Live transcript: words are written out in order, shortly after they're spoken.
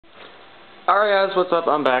Alright guys, what's up?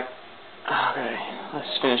 I'm back. Okay,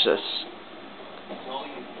 let's finish this.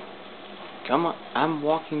 Come on, I'm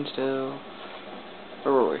walking still.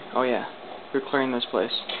 Where were we? Oh yeah, we're clearing this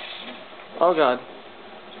place. Oh god.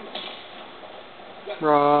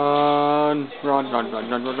 Run! Run, run, run,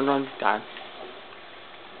 run, run, run, run. God.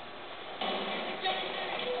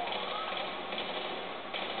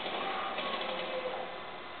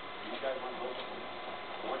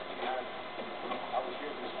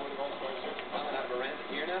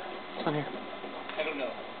 It's on here. I don't know.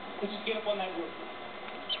 Let's just get up on that roof.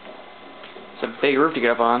 It's a big roof to get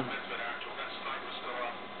up on.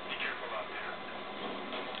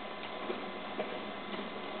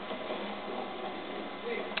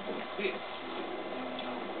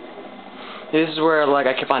 This is where, like,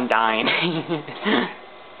 I kept on dying.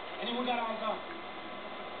 Anyone got eyes on?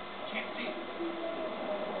 Can't see it.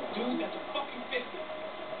 Dude, that's a fucking 50.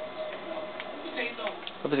 Stay low.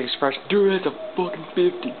 Love this expression. Dude, that's a fucking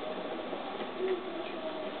 50.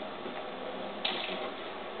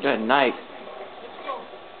 Good night. Let's go.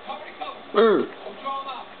 Cover to cover. We'll draw them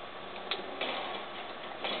out.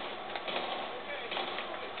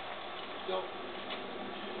 Go.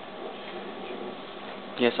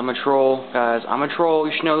 Yes, I'm a troll, guys. I'm a troll.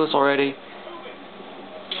 You should know this already.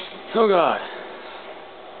 Oh god.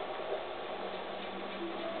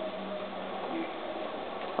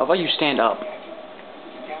 How about you stand up? Down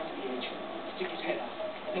to the edge. Stick his head out.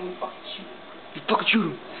 Then we fucking shoot him. You fucking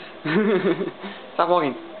shoot him. Stop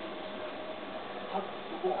walking. Up.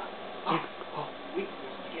 Wait for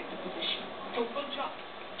us to get into position. Don't bunch up.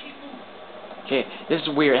 Keep moving. Okay, this is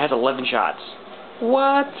weird. It has 11 shots.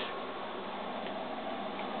 What?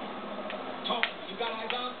 Tom, you got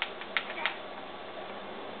eyes on?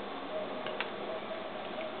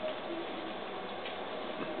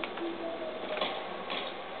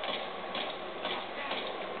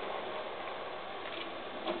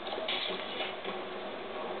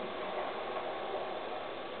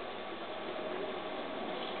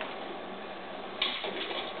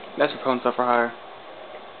 That's for phone stuff for hire.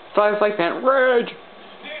 5 like pant rage.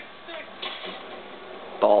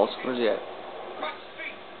 Balls. Where's he at? Cross the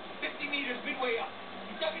street. 50 meters midway up.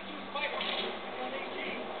 You dug into his fighter. On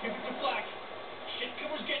 18. Give it to Black. Shit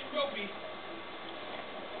cover's getting ropey.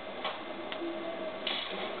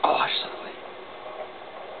 Oh, I just saw the light.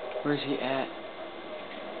 Where's he at?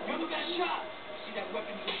 You got shot. See that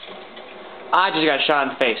weapon? I just got shot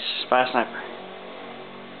in the face by a sniper.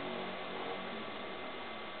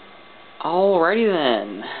 Alrighty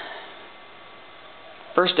then.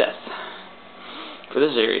 First death for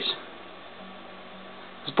this series.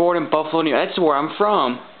 I was born in Buffalo, New York. That's where I'm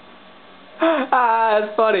from.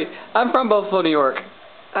 That's funny. I'm from Buffalo, New York.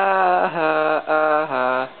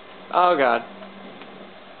 Oh god.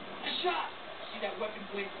 Shot. See that weapon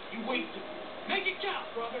blink? You wasted. Make it count,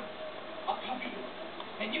 brother. I'll cover you.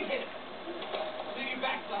 And you hit him. Clear your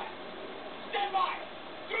back flat. Stand by.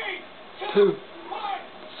 3, 2, 1.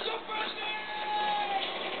 Super Snake!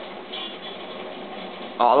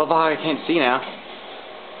 Oh, I love how I can't see now.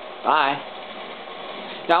 Bye.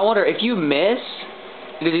 Now I wonder if you miss,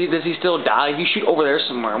 does he still die? If you shoot over there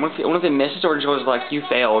somewhere, I wonder if it misses or it just goes like you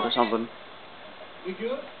failed or something. We good?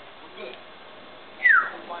 We're good.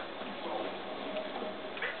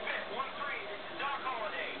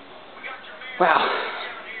 Wow.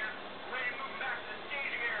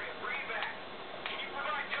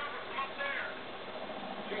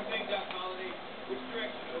 Sure thing, Doc Holliday. Which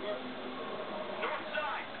direction, over? North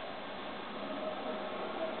side.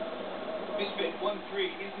 Misfit 1-3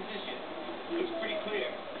 in position. Looks pretty clear.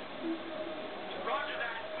 Roger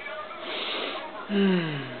that. We are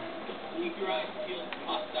moving. Keep your eyes peeled for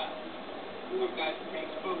hostile. Our guys are pretty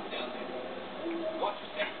exposed down there. Watch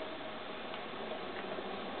your step.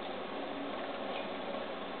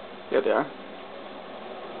 Yeah, they are.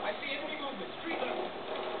 I see enemy movement. Street level.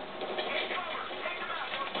 Take cover. Take them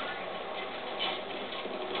out.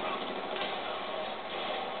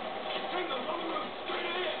 Bring them on the roof. Straight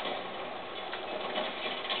ahead.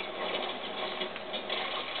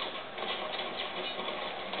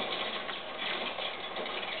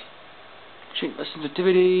 Change my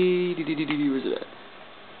sensitivity. Where's it at?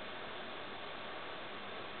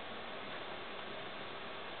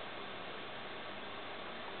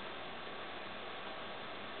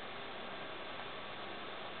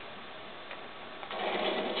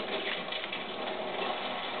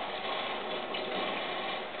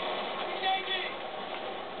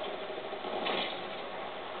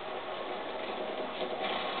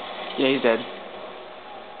 Yeah, he's dead.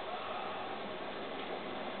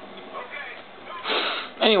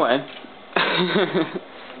 Anyway.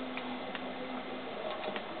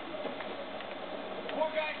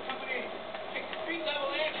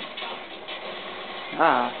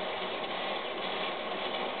 Ah.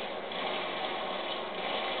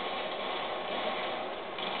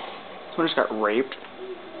 Someone just got raped.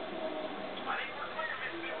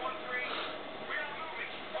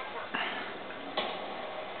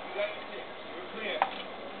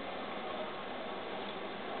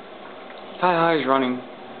 Hi, he's running.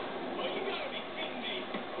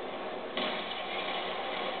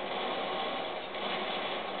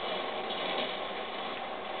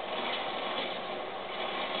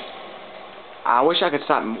 I wish I could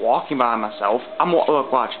stop walking by myself.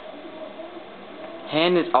 Look, watch.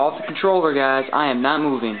 Hand is off the controller, guys. I am not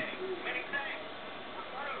moving.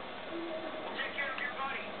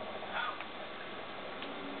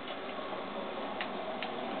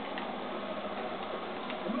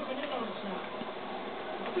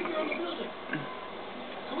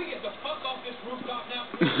 Can we get the fuck off this rooftop now?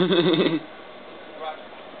 Roger.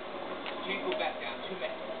 Can't go back down. Too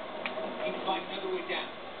many. Need to find another way down.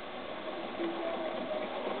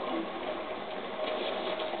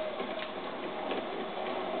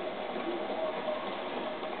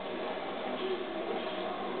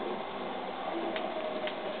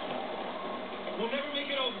 We'll never make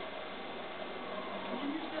it over. We can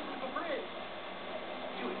use this as a bridge.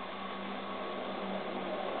 Do it.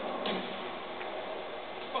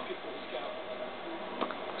 Fuck it, Boy Scout.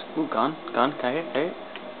 Ooh, gun. Okay.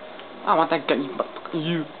 I want that gun. No.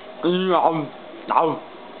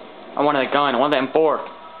 I want that gun. I want that M4.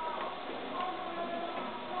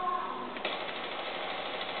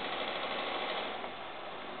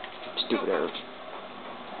 Stupid Arabs.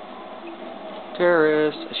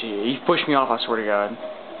 Terrorist. He pushed me off, I swear to God.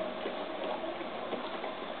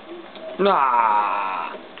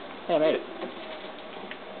 Nah. Hey, I made it.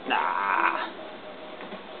 Nah.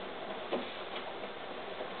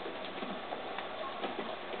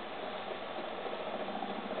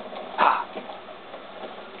 Ah.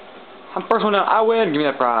 I'm first one down. I win. Give me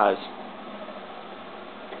that prize.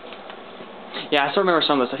 Yeah, I still remember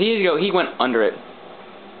some of this stuff. He went under it.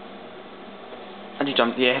 I just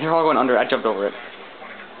jumped. Yeah, they're all going under it. I jumped over it.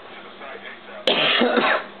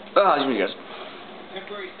 Oh, excuse me, guys.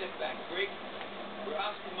 Temporary setback. Break. We're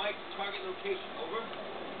Oscar Mike. Target location. Over.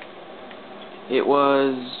 It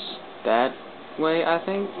was that way, I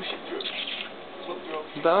think. Push it through. Look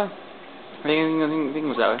through. That way? I think it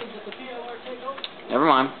was that way. Never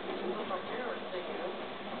mind.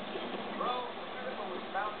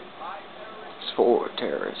 It's for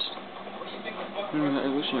terrorists.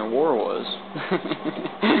 Revolutionary War was.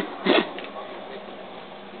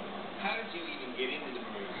 How did you even get into the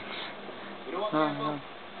Marines? You know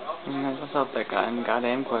what, What's up, that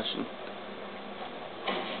goddamn question?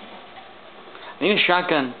 I need a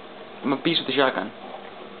shotgun. I'm a beast with the shotgun.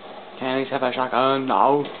 Can I at least have a shotgun?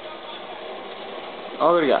 No.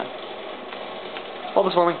 Oh, there we go. Hold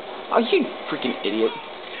this for me. Oh, you freaking idiot.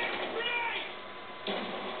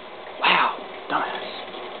 Wow, dumbass.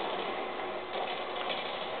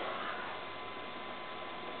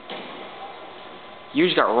 You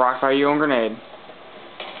just got rocked by your own grenade.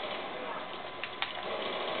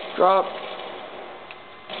 Drop.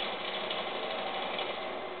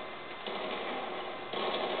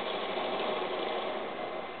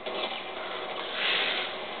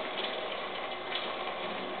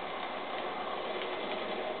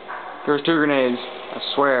 There was 2 grenades. I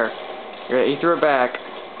swear. He threw it back.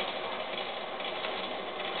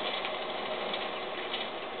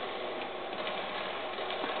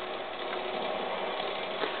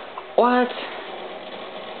 What?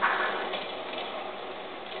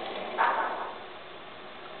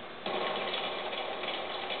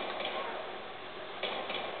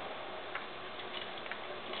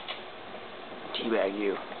 Teabag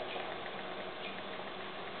you.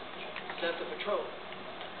 That's the patrol.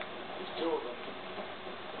 There's 2 of them.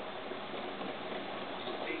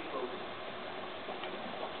 Stay focused.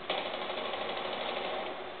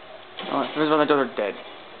 Oh, there's one that those are dead.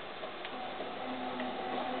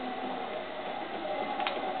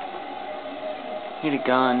 Need a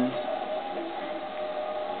gun.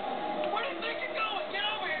 Where do you think you're going? Get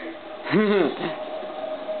over here!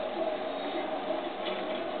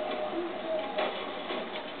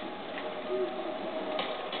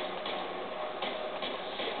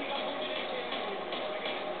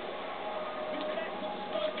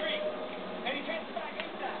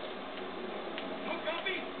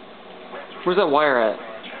 Where's that wire at?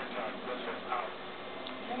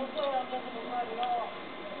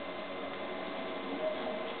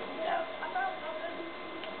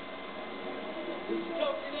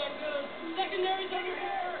 Secondary's under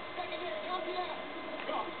here! Secondary, copy that!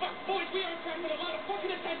 Oh, fuck, boys, we are attracting a lot of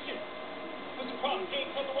fucking attention! problem? Can't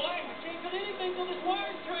cut the wire? I can't cut anything till this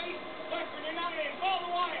wire's traced. Western, you're not in. Follow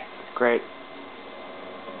the wire. Great.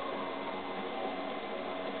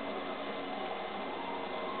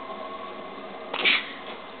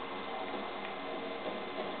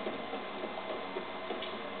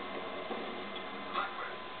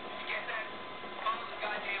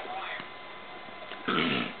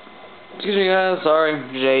 Excuse me guys, sorry,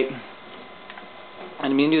 Jake. I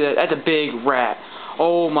didn't mean to do that. That's a big rat.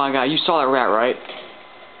 Oh my god, you saw that rat, right? You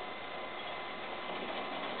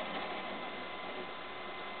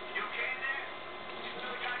okay in there? Just do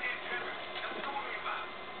the goddamn trimmer. Nothing to worry about.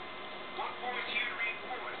 One boy's here to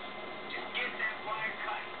reinforce. Just get that wire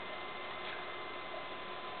cut.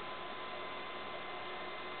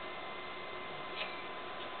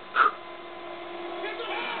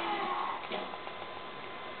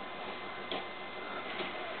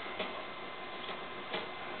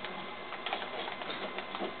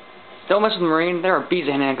 Don't mess with the Marine. They're a beast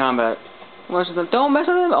of hand-to-hand combat. Don't mess with them. Don't mess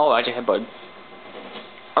with them. Oh, I just headbutt.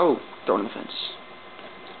 Oh, throwing the fence.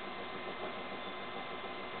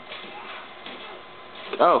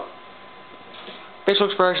 Oh. Facial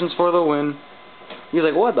expressions for the win. He's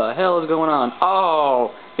like, what the hell is going on?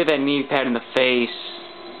 Oh, hit that knee pad in the face.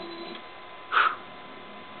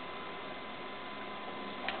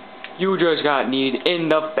 You just got kneed in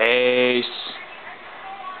the face.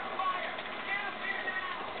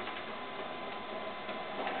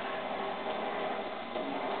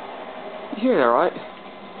 You hear that, right?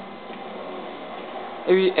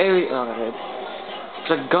 Oh, okay.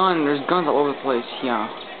 There's a gun. There's guns all over the place. Yeah.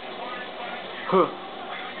 Huh.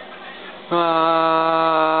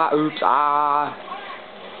 Oops. Ah.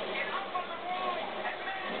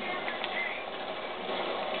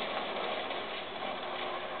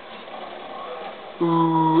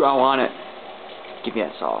 Ooh, I want it. Give me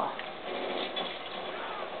that saw.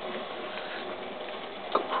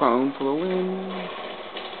 Go prone for the win.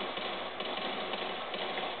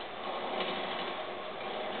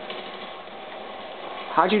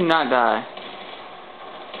 How'd you not die?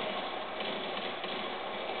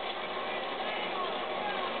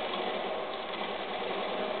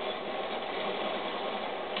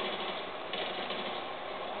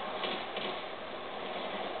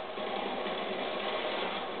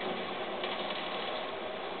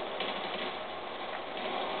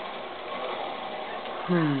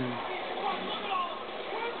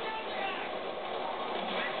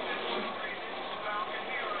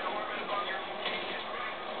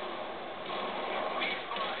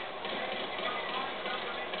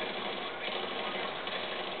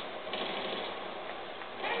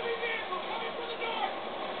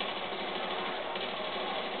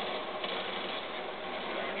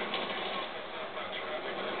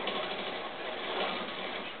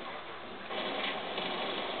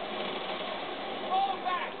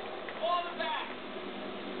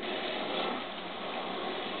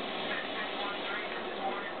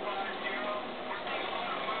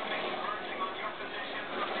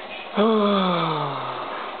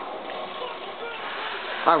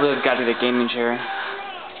 I really got to the gaming chair.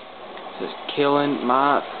 Just killing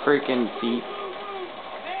my freaking feet.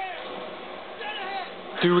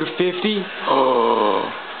 2 to 50?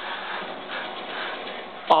 Oh.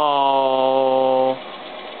 Oh.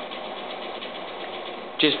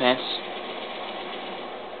 Just pants.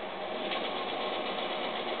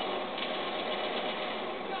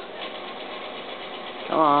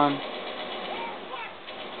 Come on.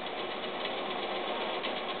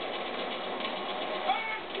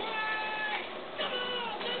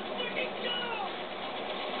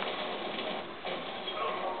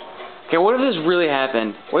 Okay, what if this really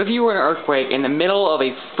happened? What if you were in an earthquake in the middle of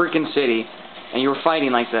a freaking city, and you were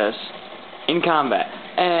fighting like this, in combat?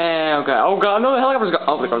 Okay, oh god, no, the helicopter's go-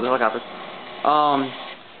 oh, there goes the helicopter.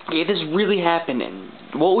 If this really happened,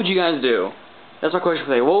 what would you guys do? That's my question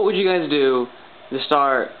for today. What would you guys do to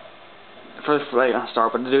start, not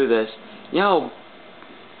start, but to do this? Yo,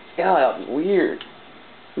 yeah, that'd be weird.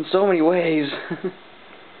 In so many ways.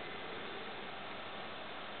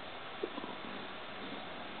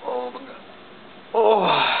 Oh.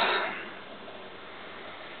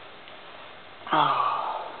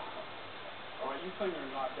 Alright, you claim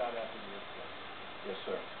you're knocked out after the earthquake. Yes,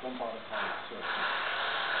 sir. Don't bother calling,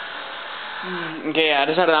 sir. Okay, yeah, I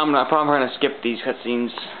decided I'm probably gonna skip these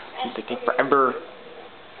cutscenes. They take forever.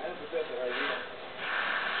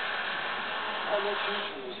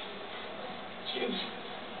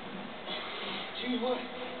 Gee, what?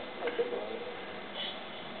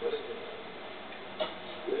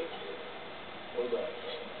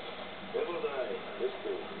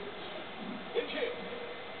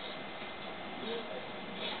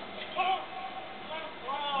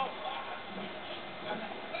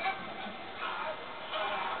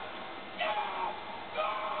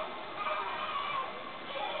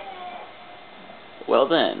 Well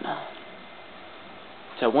then.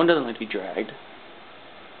 So one doesn't like to be dragged.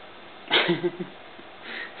 That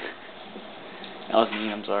was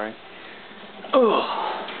mean, I'm sorry.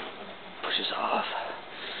 Ugh. Push this off.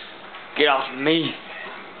 Get off me.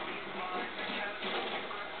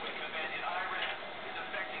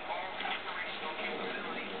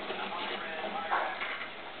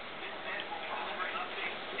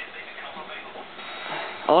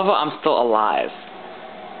 I love how I'm still alive.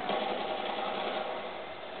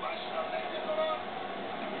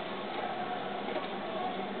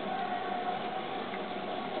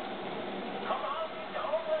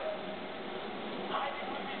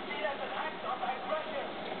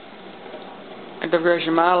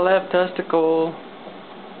 Integration my left testicle.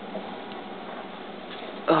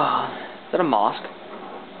 Is that a mosque?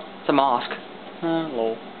 It's a mosque.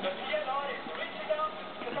 Lol.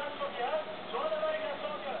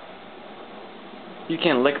 You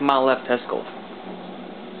can't lick my left testicle.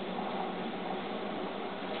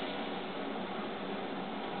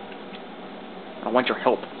 I want your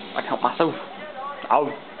help. I can help myself.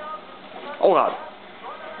 Ow. Oh god.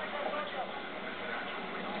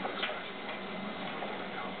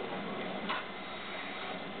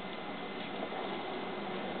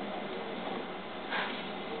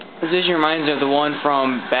 This vision reminds me of the one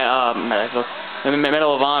from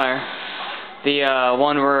Medal of Honor. The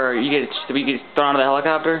one where you get thrown out of the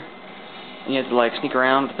helicopter and you have to like sneak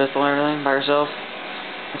around with the pistol and everything by yourself.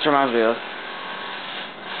 This reminds me of.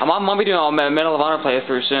 I'm gonna be doing a Medal of Honor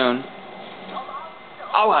playthrough soon.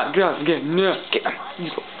 Oh god, get you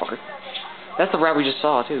little fucker. That's the rat we just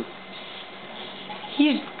saw too.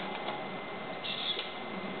 He's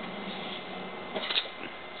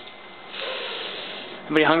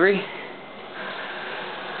Anybody hungry?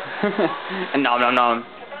 No. No.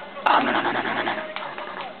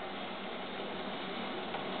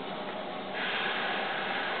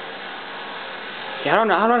 Yeah, I don't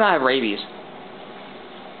know. How do I not have rabies?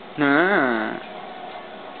 Nah.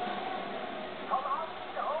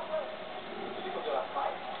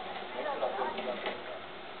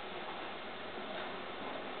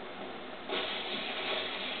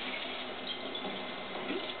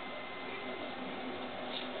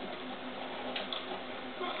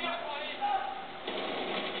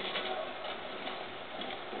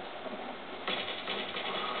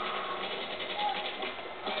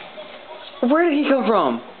 Where did he come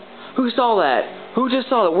from? Who saw that? Who just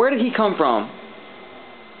saw that? Where did he come from?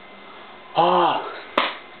 Oh.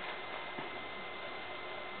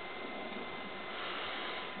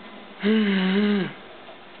 I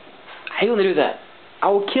hate when they do that. I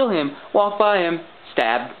will kill him, walk by him,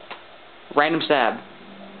 stab. Random stab.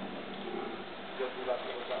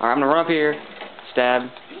 Alright, I'm gonna run up here, stab.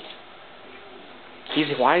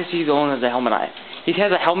 Why is he going with the helmet eye? He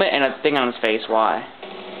has a helmet and a thing on his face, why?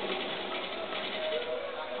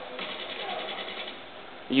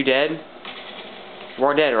 You dead?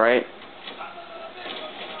 We're dead, right?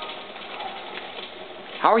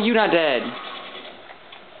 How are you not dead?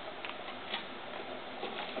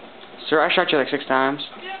 Sir, I shot you like 6 times.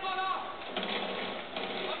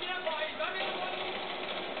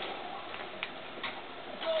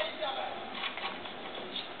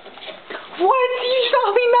 What? You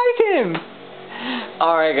saw me knife him!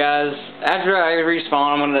 Alright guys, after I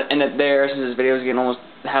respawn, I'm gonna end it there since this video is getting almost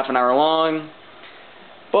half an hour long.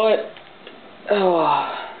 But,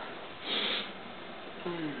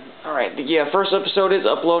 alright, yeah, first episode is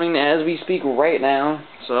uploading as we speak right now,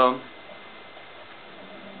 so,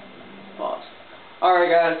 pause. Alright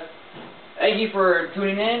guys, thank you for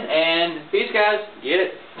tuning in, and peace guys, get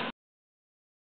it.